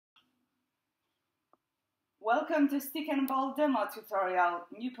Welcome to Stick&Ball demo tutorial,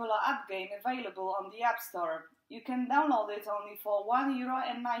 new polo app game available on the App Store. You can download it only for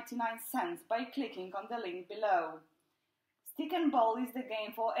 €1.99 by clicking on the link below. Stick&Ball is the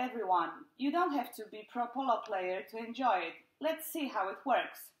game for everyone. You don't have to be pro polo player to enjoy it. Let's see how it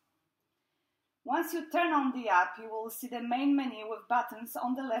works. Once you turn on the app, you will see the main menu with buttons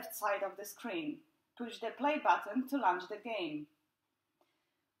on the left side of the screen. Push the play button to launch the game.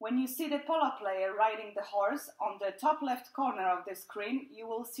 When you see the polo player riding the horse, on the top left corner of the screen, you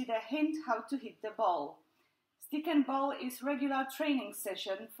will see the hint how to hit the ball. Stick&Ball is regular training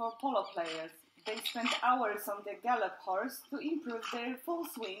session for polo players. They spend hours on the gallop horse to improve their full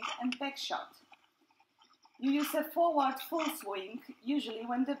swing and back shot. You use a forward full swing, usually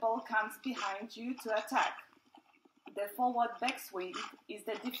when the ball comes behind you to attack. The forward backswing is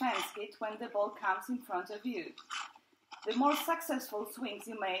the defense hit when the ball comes in front of you. The more successful swings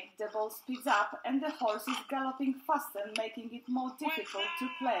you make, the ball speeds up and the horse is galloping faster, making it more difficult to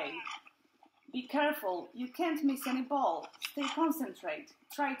play. Be careful, you can't miss any ball. Stay concentrated.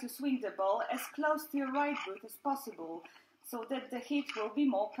 Try to swing the ball as close to your right boot as possible, so that the hit will be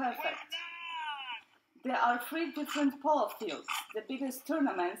more perfect. There are 3 different polo fields. The biggest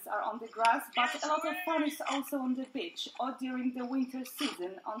tournaments are on the grass, but a lot of fun is also on the beach or during the winter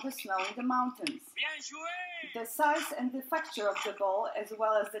season on the snow in the mountains. The size and the factor of the ball, as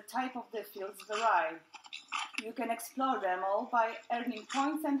well as the type of the fields, vary. You can explore them all by earning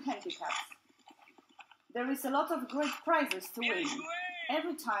points and handicaps. There is a lot of great prizes to win.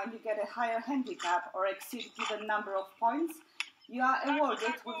 Every time you get a higher handicap or exceed a given number of points, you are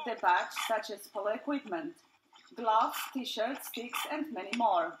awarded with the badge such as polo equipment, gloves, t-shirts, sticks and many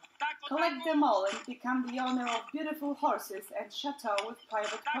more. Collect them all and become the owner of beautiful horses and chateau with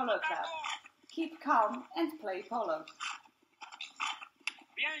private polo club. Keep calm and play polo.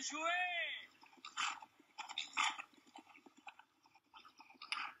 Bien joué!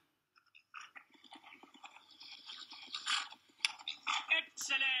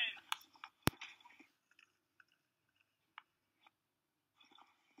 Excellent!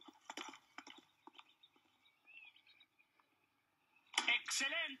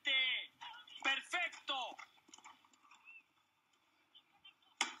 Excelente! Perfecto!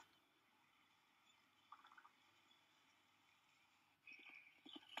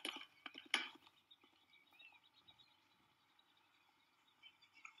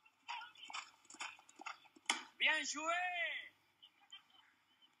 Bien joué!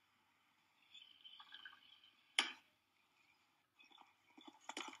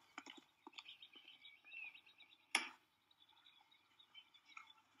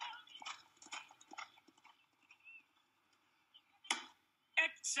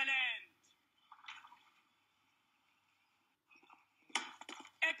 Excellent!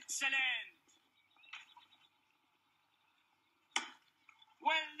 Excellent!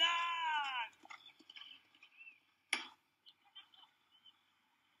 Well done!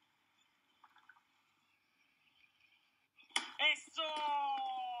 ¡Eso!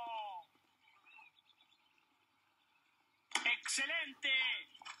 ¡Excelente!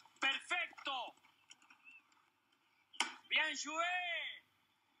 ¡Perfecto! ¡Bien joué!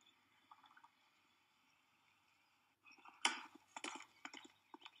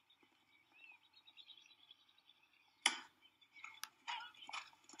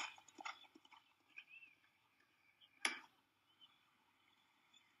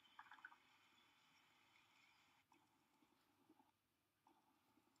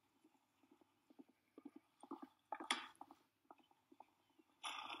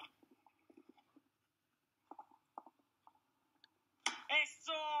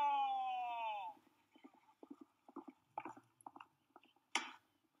 ¡Eso!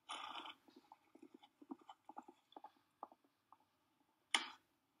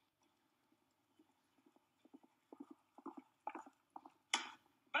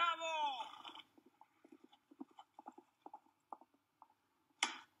 ¡Bravo!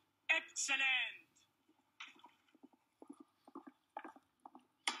 Excellent!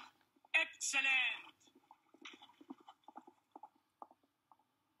 Excellent!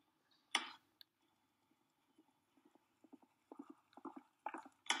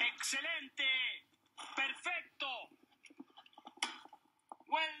 Excelente! Perfecto!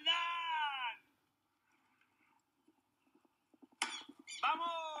 Well done!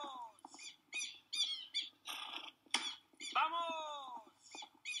 ¡Vamos! ¡Vamos!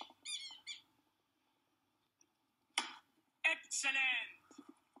 Excellent!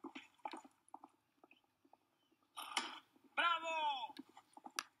 ¡Bravo!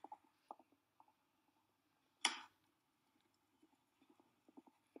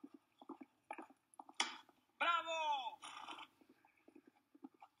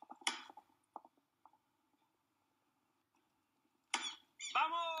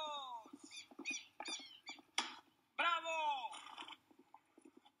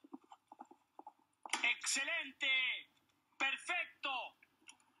 Excelente. Perfecto.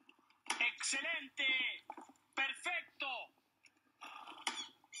 Excelente. Perfecto.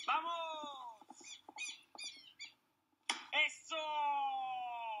 Vamos.